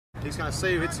He's going to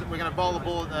see who hits it. We're going to bowl the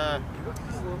ball at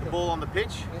the ball on the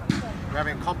pitch. We're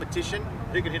having a competition.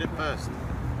 Who can hit it first?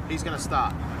 He's going to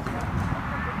start.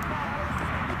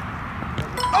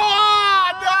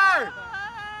 Oh no!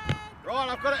 Right,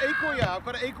 I've got to equal you. I've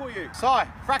got to equal you. Si,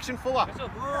 fraction fuller.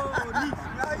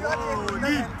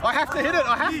 I have to hit it.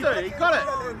 I have to. He got it.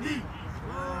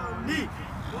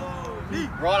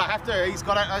 Right, I have to. He's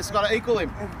got to equal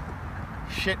him.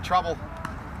 Shit, trouble.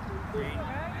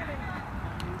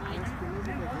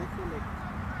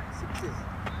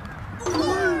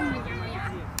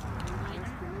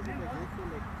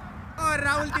 और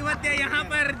राहुल तिवातिया यहाँ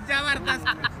पर जबरदस्त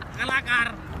कलाकार।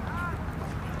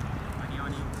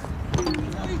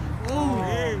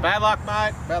 Bad luck,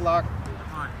 mate. Bad luck.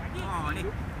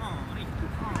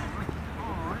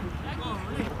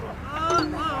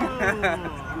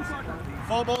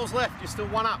 4 balls left. You're still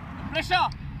 1 up.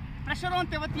 Pressure on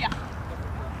Tewatiya.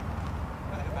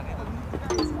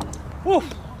 Woo.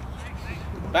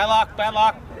 Bad luck. Bad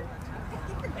luck.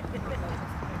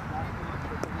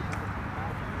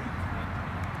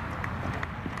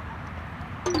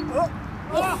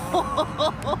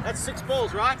 That's 6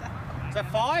 balls, right? Is that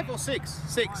 5 or 6?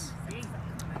 6.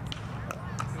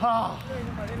 Oh.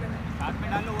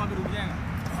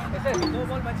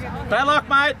 Bad luck,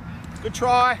 mate. Good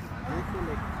try.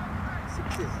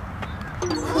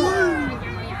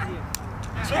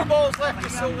 2 balls left. You're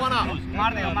still 1 up.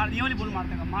 मार देगा, ये वाली ball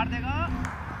मार देगा।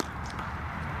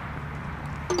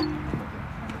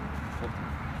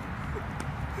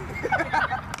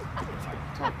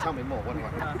 Tell me more. What do I?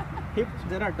 Hip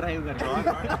जरा drive करें।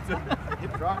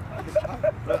 Hip drive.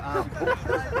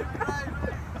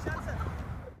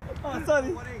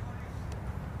 Sorry।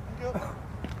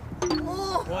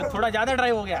 वो थोड़ा ज़्यादा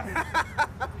drive हो गया।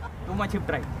 Too much hip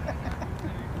drive।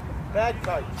 Bad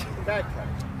coach. Bad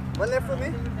coach. One left for me.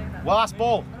 Last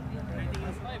ball.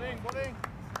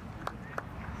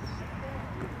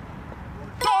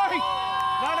 No.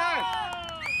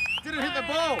 Didn't hit the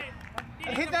ball.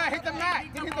 It hit the mat.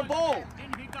 Didn't hit the ball.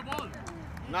 Didn't hit the ball.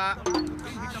 Nah. Didn't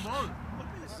hit the ball.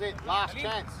 This is it. Last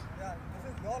chance. Yeah,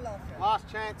 this is your last chance. Last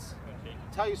chance.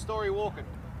 Tell your story walking.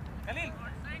 Khalil.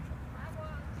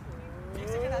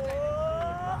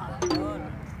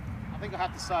 I think I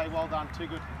have to say, well done. Too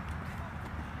good.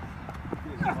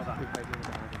 Well done.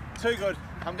 Too good.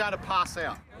 I'm going to pass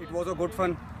out. It was a good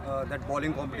fun that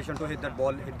bowling competition to hit that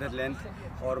ball, hit that length.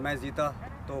 और मैं जीता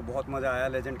तो बहुत मज़ा आया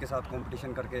legend के साथ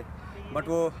competition करके. बट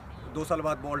वो 2 साल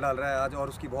बाद बॉल डाल रहा है आज और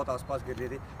उसकी बहुत आसपास गिर रही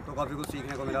थी तो काफ़ी कुछ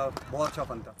सीखने को मिला. बहुत अच्छा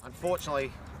फन था.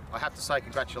 Unfortunately, I have to say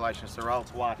congratulations to Rahul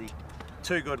Tewatiya.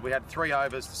 Too good. We had 3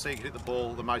 overs to see he could hit the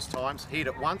ball the most times. He hit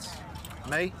it once.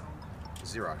 Me,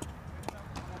 0.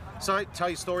 So tell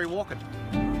your story walking.